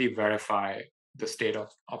independently verify the state of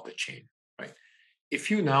the chain, right? If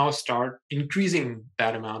you now start increasing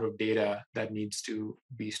that amount of data that needs to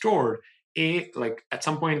be stored, like at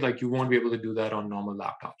some point, like you won't be able to do that on normal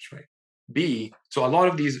laptops, right? B, so a lot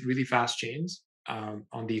of these really fast chains,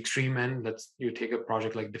 on the extreme end, you take a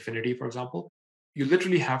project like Definity, for example, you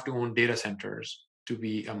literally have to own data centers to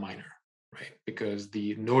be a miner, right? Because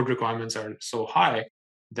the node requirements are so high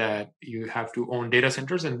that you have to own data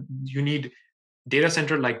centers, and you need data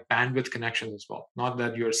center like bandwidth connections as well. Not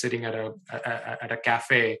that you're sitting at a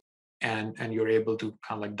cafe and you're able to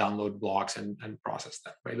kind of like download blocks and process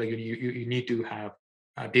them, right? Like you need to have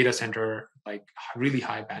a data center like really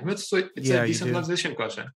high bandwidth. So it's a decentralization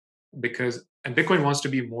question, and Bitcoin wants to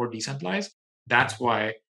be more decentralized. That's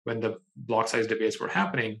why when the block size debates were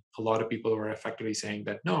happening, a lot of people were effectively saying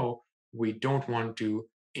that no, we don't want to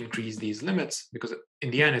increase these limits, because in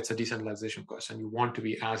the end, it's a decentralization question. You want to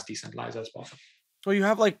be as decentralized as possible. Well, you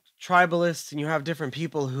have like tribalists and you have different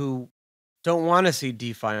people who don't want to see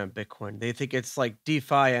DeFi on Bitcoin. They think it's like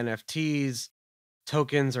DeFi, NFTs,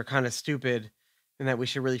 tokens are kind of stupid, and that we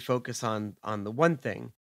should really focus on the one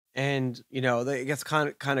thing. And it gets kind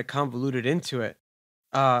of convoluted into it.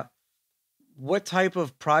 What type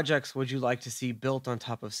of projects would you like to see built on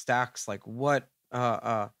top of Stacks? Like what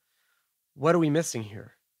are we missing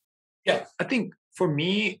here? Yeah, I think for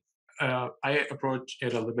me, I approach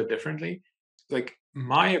it a little bit differently. Like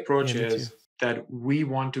my approach is that we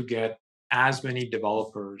want to get as many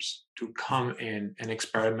developers to come in and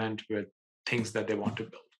experiment with things that they want to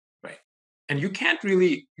build, right? And you can't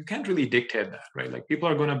really dictate that, right? Like people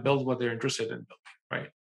are going to build what they're interested in building, right?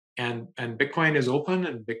 And Bitcoin is open,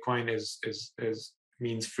 and Bitcoin is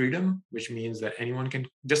means freedom, which means that anyone can,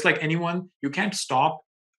 just like anyone, you can't stop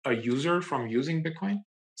a user from using Bitcoin.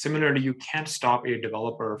 Similarly, you can't stop a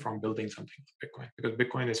developer from building something with Bitcoin, because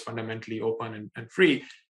Bitcoin is fundamentally open and free,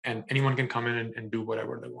 and anyone can come in and do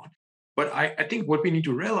whatever they want. But I think what we need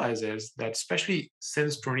to realize is that, especially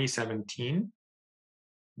since 2017,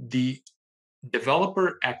 the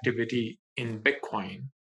developer activity in Bitcoin,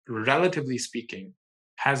 relatively speaking,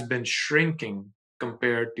 has been shrinking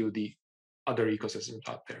compared to the other ecosystems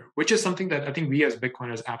out there, which is something that I think we as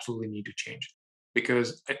Bitcoiners absolutely need to change.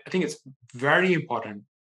 Because I think it's very important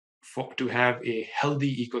to have a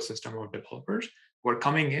healthy ecosystem of developers who are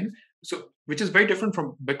coming in. So, which is very different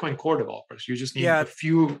from Bitcoin core developers. You just need a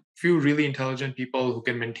few really intelligent people who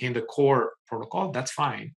can maintain the core protocol. That's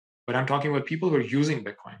fine. But I'm talking about people who are using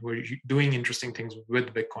Bitcoin, who are doing interesting things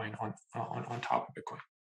with Bitcoin on top of Bitcoin.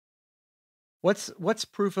 What's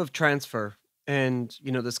proof of transfer and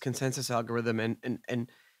this consensus algorithm and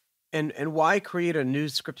why create a new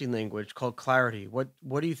scripting language called Clarity?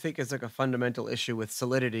 What do you think is like a fundamental issue with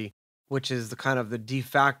Solidity, which is the kind of the de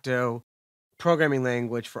facto programming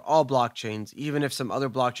language for all blockchains, even if some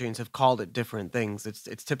other blockchains have called it different things?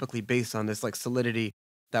 It's typically based on this like Solidity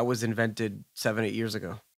that was invented 7-8 years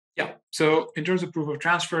ago. Yeah. So in terms of proof of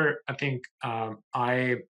transfer, I think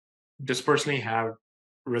I just personally have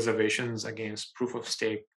reservations against proof of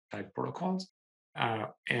stake type protocols,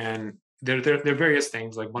 and there are various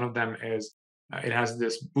things. Like one of them is it has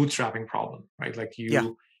this bootstrapping problem, right? Like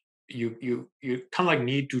you kind of like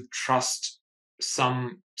need to trust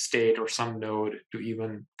some state or some node to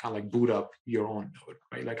even kind of like boot up your own node,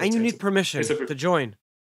 right? Like and you need permission to join.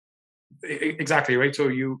 Exactly, right. So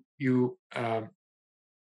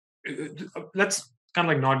let's kind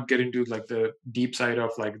of like not get into like the deep side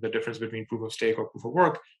of like the difference between proof of stake or proof of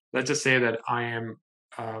work. Let's just say that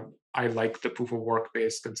I like the proof of work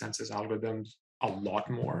based consensus algorithms a lot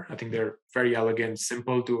more. I think they're very elegant,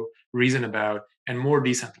 simple to reason about, and more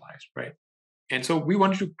decentralized, right? And so we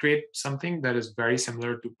wanted to create something that is very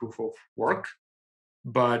similar to proof of work,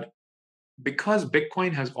 but because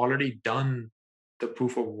Bitcoin has already done the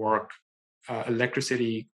proof of work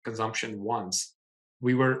electricity consumption once,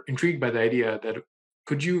 we were intrigued by the idea that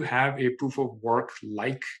could you have a proof of work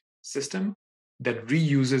like system that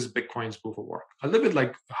reuses Bitcoin's proof of work? A little bit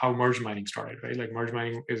like how merge mining started, right? Like merge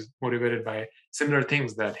mining is motivated by similar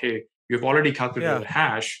things that, hey, you've already calculated Yeah. a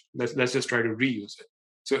hash, let's just try to reuse it.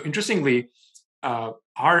 So interestingly,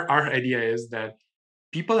 our idea is that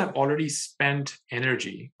people have already spent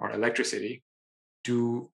energy or electricity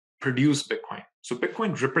to produce Bitcoin. So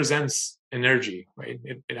Bitcoin represents energy, right?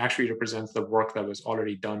 It actually represents the work that was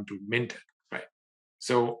already done to mint it, right?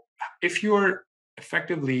 So if you're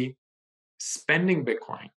effectively spending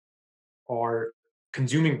Bitcoin or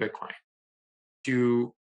consuming Bitcoin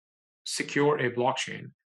to secure a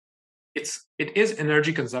blockchain, it is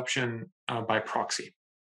energy consumption by proxy,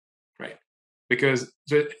 right? Because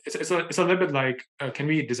so it's a little bit like can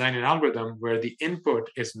we design an algorithm where the input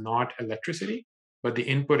is not electricity, but the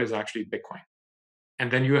input is actually Bitcoin,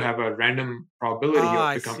 and then you have a random probability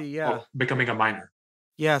Ah, of I see. Yeah. becoming a miner,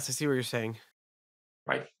 Yes, I see what you're saying.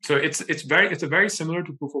 right? So it's a very similar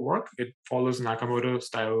to proof of work. It follows Nakamoto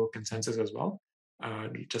style consensus as well,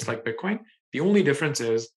 just like Bitcoin. The only difference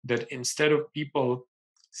is that instead of people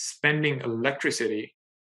spending electricity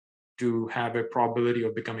to have a probability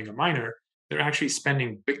of becoming a miner, they're actually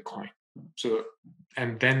spending Bitcoin. So,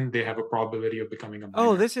 and then they have a probability of becoming a Oh,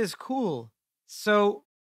 miner. this is cool. So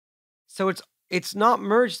so it's not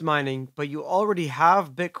merged mining, but you already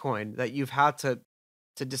have Bitcoin that you've had to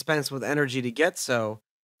dispense with energy to get so.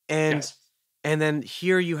 And Yes. and then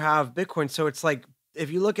here you have Bitcoin. So it's like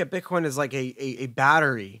if you look at Bitcoin as like a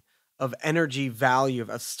battery of energy value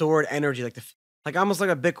of stored energy, like like almost like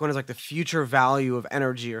a Bitcoin is like the future value of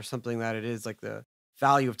energy or something that it is like the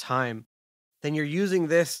value of time. Then you're using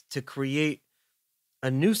this to create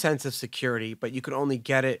a new sense of security, but you can only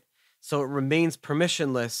get it so it remains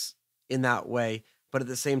permissionless in that way. But at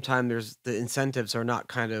the same time, there's the incentives are not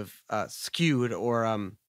kind of skewed or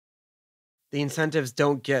the incentives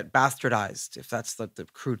don't get bastardized, if that's the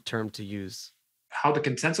crude term to use. How the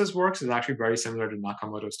consensus works is actually very similar to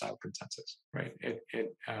Nakamoto style consensus, right?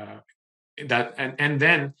 And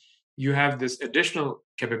then you have this additional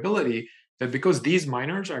capability that because these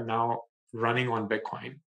miners are now running on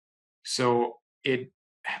Bitcoin, so it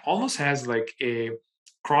almost has like a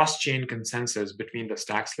cross-chain consensus between the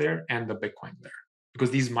stacks layer and the Bitcoin layer.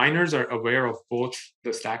 Because these miners are aware of both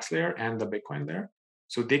the stacks layer and the Bitcoin layer.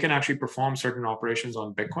 So they can actually perform certain operations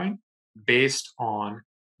on Bitcoin based on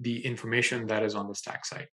the information that is on the stack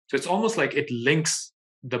side. So it's almost like it links,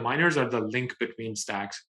 the miners are the link between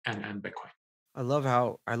stacks and Bitcoin. I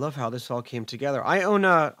love how this all came together. I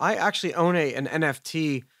actually own an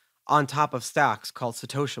NFT on top of stacks called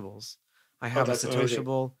Satoshables. I Oh, have a that's amazing.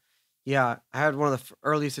 Satoshable. Yeah, I had one of the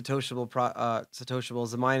early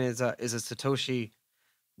Satoshables. And mine is a Satoshi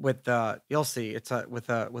with you'll see it's a with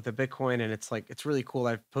a Bitcoin, and it's like it's really cool.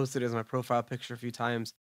 I've posted it as my profile picture a few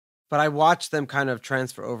times. But I watched them kind of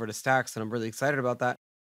transfer over to stacks, and I'm really excited about that.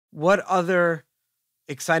 What other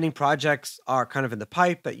exciting projects are kind of in the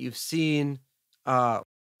pipe that you've seen? Uh,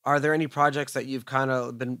 are there any projects that you've kind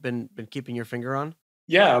of been keeping your finger on?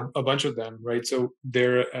 Yeah, a bunch of them, right? So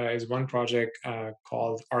there is one project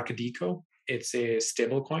called Arcadico. It's a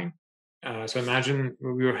stable coin. So imagine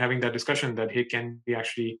we were having that discussion that, hey, can we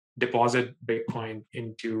actually deposit Bitcoin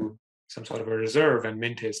into some sort of a reserve and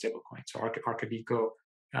mint a stable coin? So Arcadico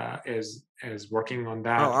is working on Oh,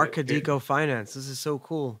 that. Arcadico Finance. This is so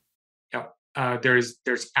cool. Yeah. There's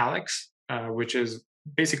Alex, which is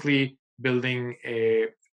basically building a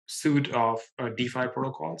suite of DeFi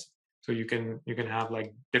protocols. So you can have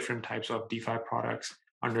like different types of DeFi products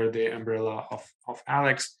under the umbrella of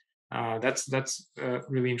Alex. That's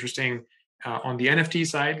really interesting. On the NFT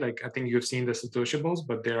side, like I think you've seen the Satoshables,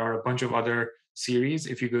 but there are a bunch of other series.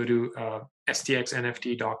 If you go to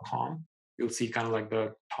stxnft.com, you'll see kind of like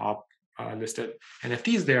the top listed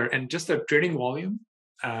NFTs there, and just the trading volume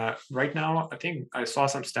right now, I think I saw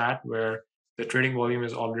some stat where the trading volume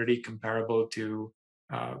is already comparable to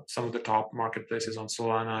some of the top marketplaces on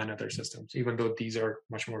Solana and other systems, even though these are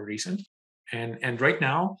much more recent. And right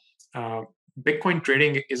now, uh, Bitcoin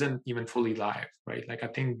trading isn't even fully live, right? Like I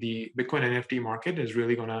think the Bitcoin NFT market is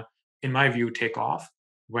really gonna, in my view, take off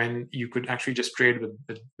when you could actually just trade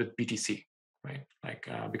with BTC, right? Like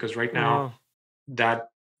because right now that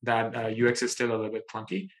UX is still a little bit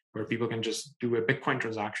clunky, where people can just do a Bitcoin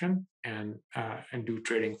transaction and do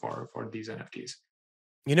trading for these NFTs.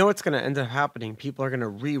 You know what's going to end up happening? People are going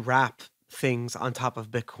to rewrap things on top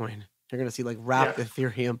of Bitcoin. You're going to see like wrapped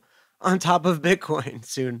Ethereum on top of Bitcoin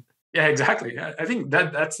soon. Yeah, exactly. I think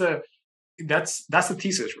that's the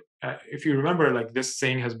thesis. If you remember, like this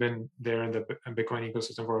saying has been there in the Bitcoin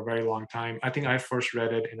ecosystem for a very long time. I think I first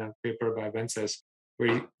read it in a paper by Winklevoss,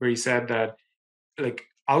 where he said that like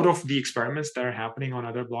out of the experiments that are happening on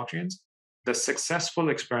other blockchains, the successful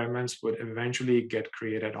experiments would eventually get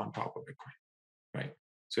created on top of Bitcoin, right?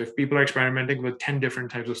 So if people are experimenting with 10 different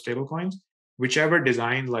types of stablecoins, whichever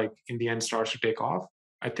design like in the end starts to take off,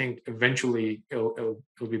 I think eventually it'll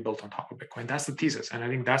be built on top of Bitcoin. That's the thesis. And I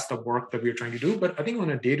think that's the work that we're trying to do. But I think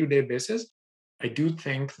on a day-to-day basis, I do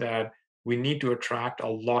think that we need to attract a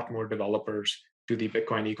lot more developers to the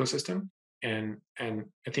Bitcoin ecosystem. And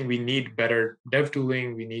I think we need better dev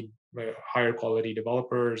tooling. We need higher quality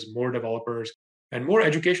developers, and more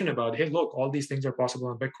education about, hey, look, all these things are possible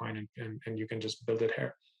on Bitcoin and you can just build it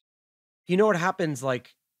here. You know what happens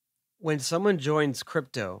like when someone joins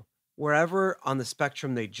crypto, wherever on the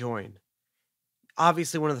spectrum they join,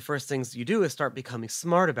 obviously one of the first things you do is start becoming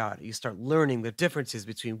smart about it. You start learning the differences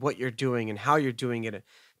between what you're doing and how you're doing it,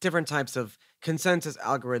 different types of consensus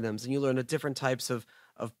algorithms, and you learn the different types of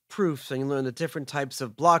proofs, and you learn the different types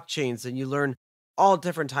of blockchains, and you learn all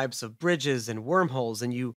different types of bridges and wormholes,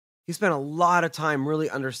 and you spend a lot of time really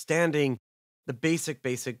understanding the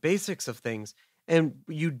basics of things. And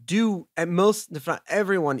you do, at most, if not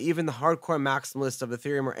everyone, even the hardcore maximalists of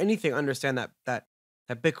Ethereum or anything, understand that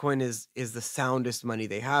Bitcoin is the soundest money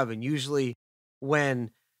they have. And usually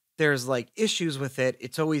when there's like issues with it,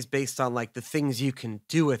 it's always based on like the things you can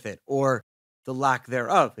do with it or the lack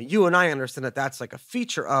thereof. And you and I understand that that's like a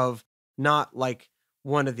feature of, not like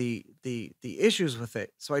one of the issues with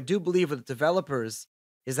it. So I do believe with developers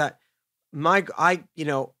is that I've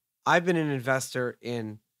been an investor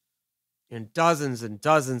in dozens and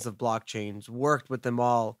dozens of blockchains, worked with them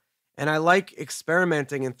all. And I like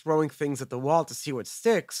experimenting and throwing things at the wall to see what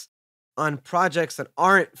sticks on projects that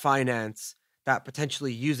aren't finance, that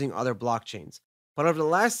potentially using other blockchains. But over the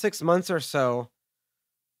last 6 months or so,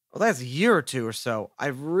 well, last year or two or so,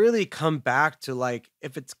 I've really come back to like,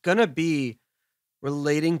 if it's going to be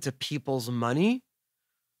relating to people's money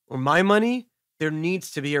or my money, there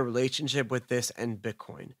needs to be a relationship with this and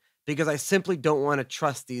Bitcoin, because I simply don't want to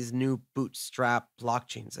trust these new bootstrap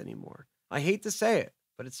blockchains anymore. I hate to say it,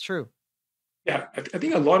 but it's true. Yeah, I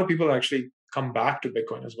think a lot of people actually come back to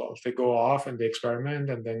Bitcoin as well. They go off and they experiment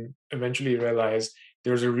and then eventually realize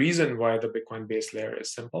there's a reason why the Bitcoin base layer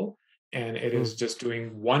is simple, and it is just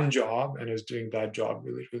doing one job and is doing that job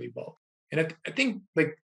really, really well. And I think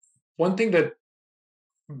like one thing that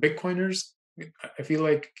Bitcoiners, I feel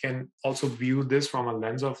like, can also view this from a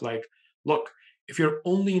lens of like, look, if you're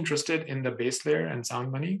only interested in the base layer and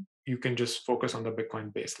sound money, you can just focus on the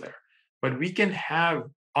Bitcoin base layer. But we can have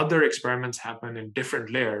other experiments happen in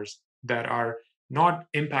different layers that are not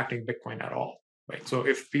impacting Bitcoin at all, right? So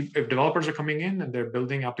if developers are coming in and they're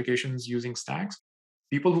building applications using stacks,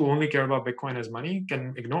 people who only care about Bitcoin as money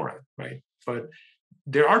can ignore it, right? But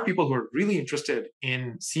there are people who are really interested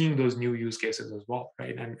in seeing those new use cases as well,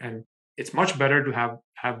 right? And it's much better to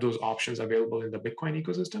have those options available in the Bitcoin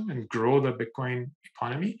ecosystem and grow the Bitcoin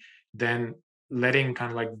economy than letting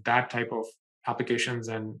kind of like that type of applications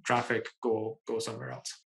and traffic go somewhere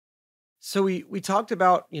else. So we talked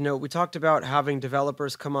about, having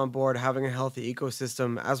developers come on board, having a healthy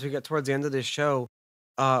ecosystem. As we get towards the end of this show,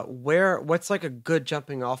 what's like a good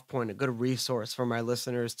jumping off point, a good resource for my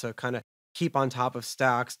listeners to kind of keep on top of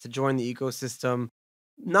stacks, to join the ecosystem?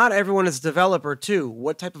 Not everyone is a developer too.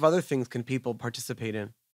 What type of other things can people participate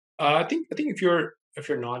in? I think if you're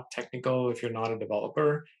not technical, if you're not a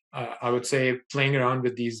developer, I would say playing around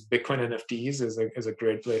with these Bitcoin NFTs is a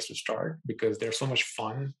great place to start, because they're so much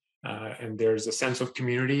fun, and there's a sense of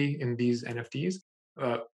community in these NFTs.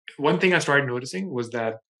 One thing I started noticing was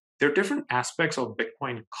that there are different aspects of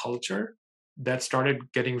Bitcoin culture that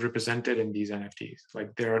started getting represented in these NFTs.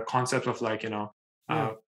 Like there are concepts of like,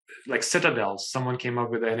 like citadels. Someone came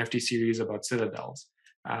up with an NFT series about citadels.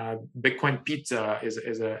 Bitcoin pizza is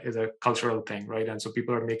a cultural thing, right? And so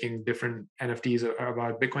people are making different NFTs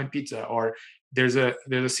about Bitcoin pizza. Or there's a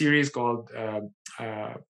series called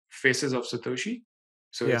Faces of Satoshi.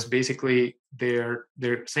 So it's basically they're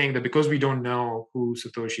saying that because we don't know who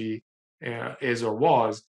Satoshi is or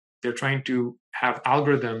was, they're trying to have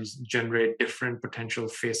algorithms generate different potential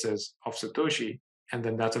faces of Satoshi, and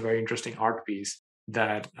then that's a very interesting art piece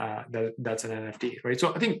that's an NFT, right?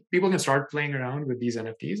 So I think people can start playing around with these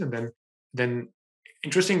NFTs, and then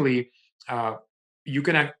interestingly, you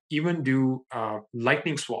can even do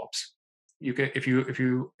lightning swaps. You can, if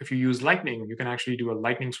you use Lightning, you can actually do a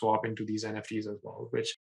Lightning swap into these NFTs as well,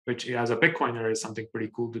 which as a Bitcoiner is something pretty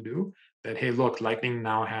cool to do. That, hey, look, Lightning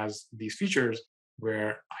now has these features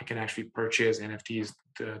where I can actually purchase NFTs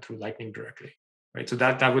through Lightning directly, right? So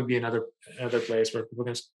that would be another place where people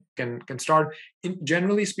can start.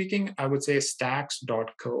 Generally speaking, I would say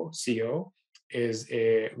stacks.co is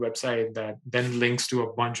a website that then links to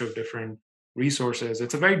a bunch of different resources.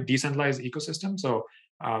 It's a very decentralized ecosystem, so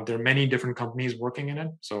there are many different companies working in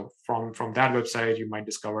it. So from that website, you might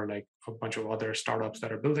discover like a bunch of other startups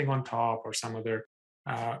that are building on top, or some other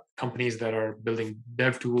companies that are building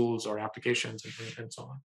dev tools or applications, and so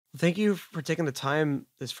on. Thank you for taking the time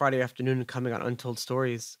this Friday afternoon and coming on Untold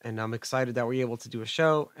Stories. And I'm excited that we're able to do a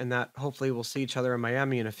show and that hopefully we'll see each other in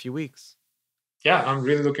Miami in a few weeks. Yeah, I'm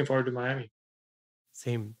really looking forward to Miami.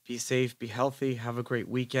 Same. Be safe, be healthy, have a great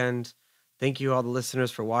weekend. Thank you, all the listeners,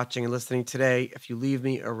 for watching and listening today. If you leave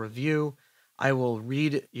me a review, I will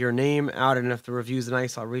read your name out. And if the review's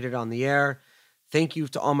nice, I'll read it on the air. Thank you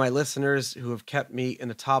to all my listeners who have kept me in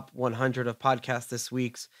the top 100 of podcasts this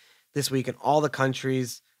week in all the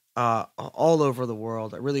countries, all over the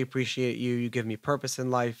world. I really appreciate you. You give me purpose in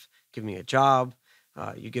life, give me a job,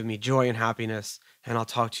 you give me joy and happiness. And I'll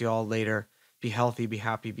talk to you all later. Be healthy, be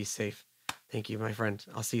happy, be safe. Thank you, my friend.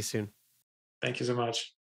 I'll see you soon. Thank you so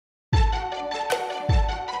much.